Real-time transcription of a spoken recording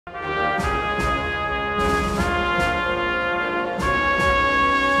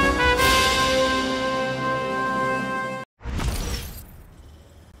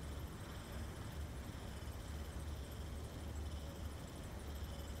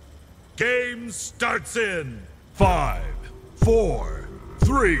Game starts in 5, 4,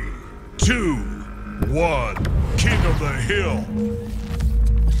 3, 2, 1. King of the Hill.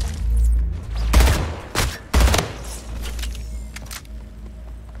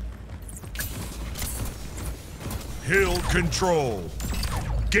 Hill control.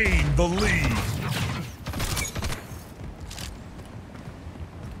 Gain the lead.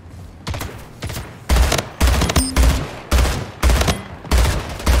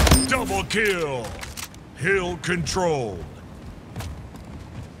 Double kill. Hill controlled.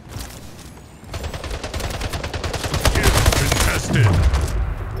 Hill contested.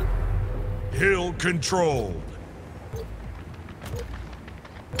 Hill controlled.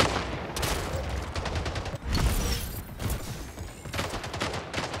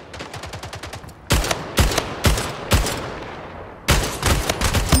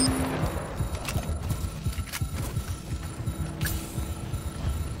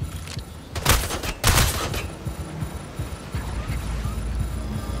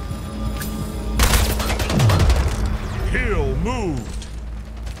 Moved.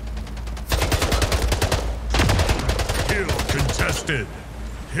 Hill contested.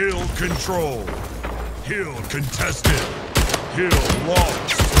 Hill control. Hill contested. Hill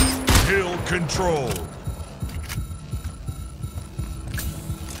lost. Hill controlled.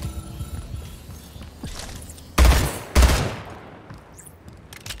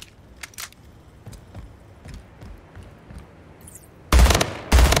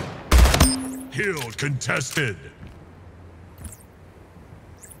 Hill contested.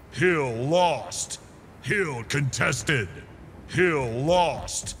 Hill lost. Hill contested. Hill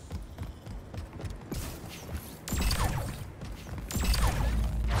lost.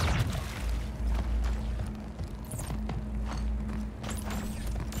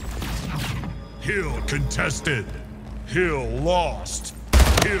 Hill contested. Hill lost.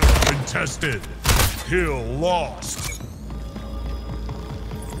 Hill contested. Hill lost.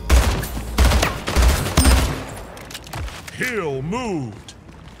 Hill moved.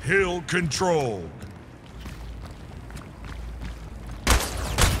 Hill controlled.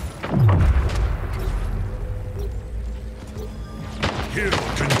 Hill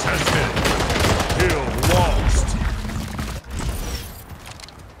contested. Hill lost.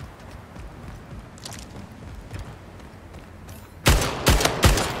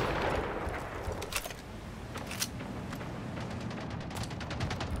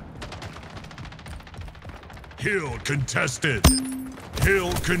 Hill contested.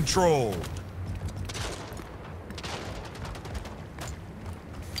 Hill controlled.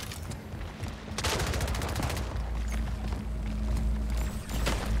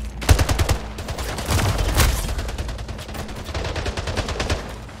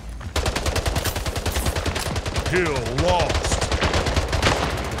 Hill lost.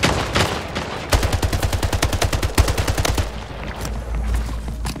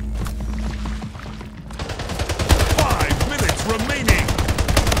 Remaining.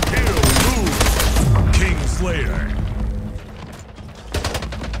 Hill moves. Kingslayer.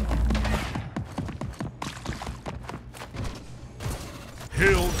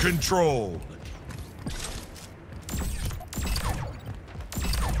 Hill controlled.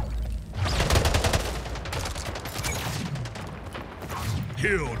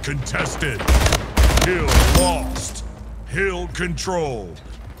 Hill contested. Hill lost. Hill controlled.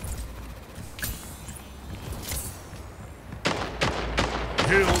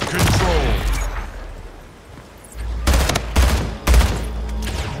 Hill controlled.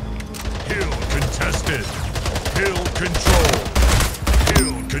 Hill contested. Hill controlled.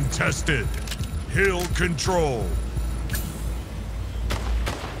 Hill contested. Hill controlled.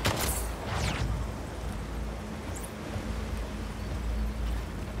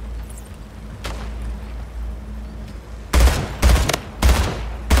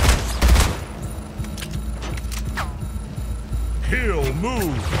 Hill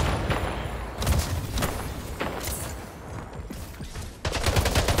move.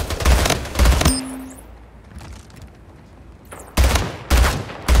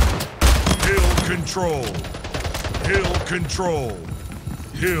 Hill control. Hill control.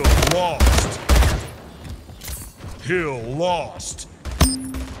 Hill lost. Hill lost.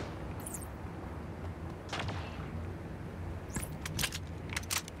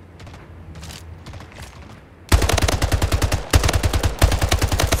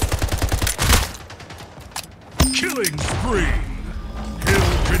 Killing spree. Hill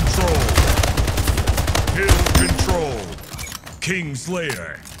control. Hill control.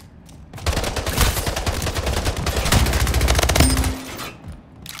 Kingslayer.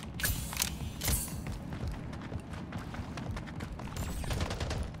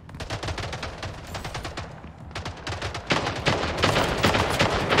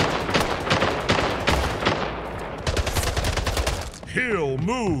 Hill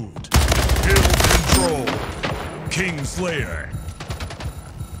moved. Hill controlled. Kingslayer.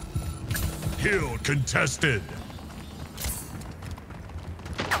 Hill contested.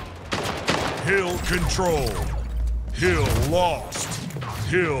 Hill controlled. Hill lost.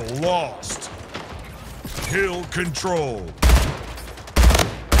 Hill lost. Hill controlled.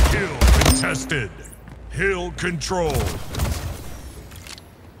 Hill contested. Hill controlled.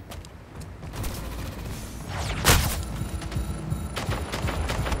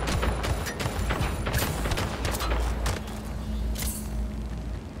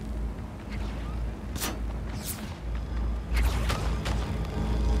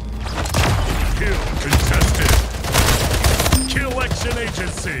 Hill contested. Kill action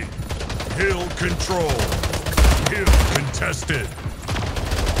agency. Hill control. Hill contested.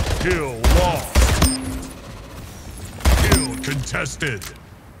 Hill lost. Hill contested.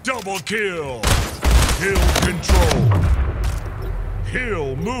 Double kill. Hill controlled.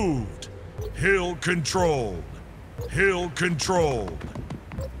 Hill moved. Hill controlled. Hill controlled.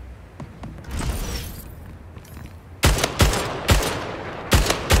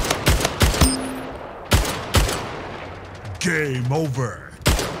 Game over.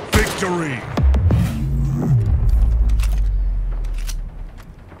 Victory.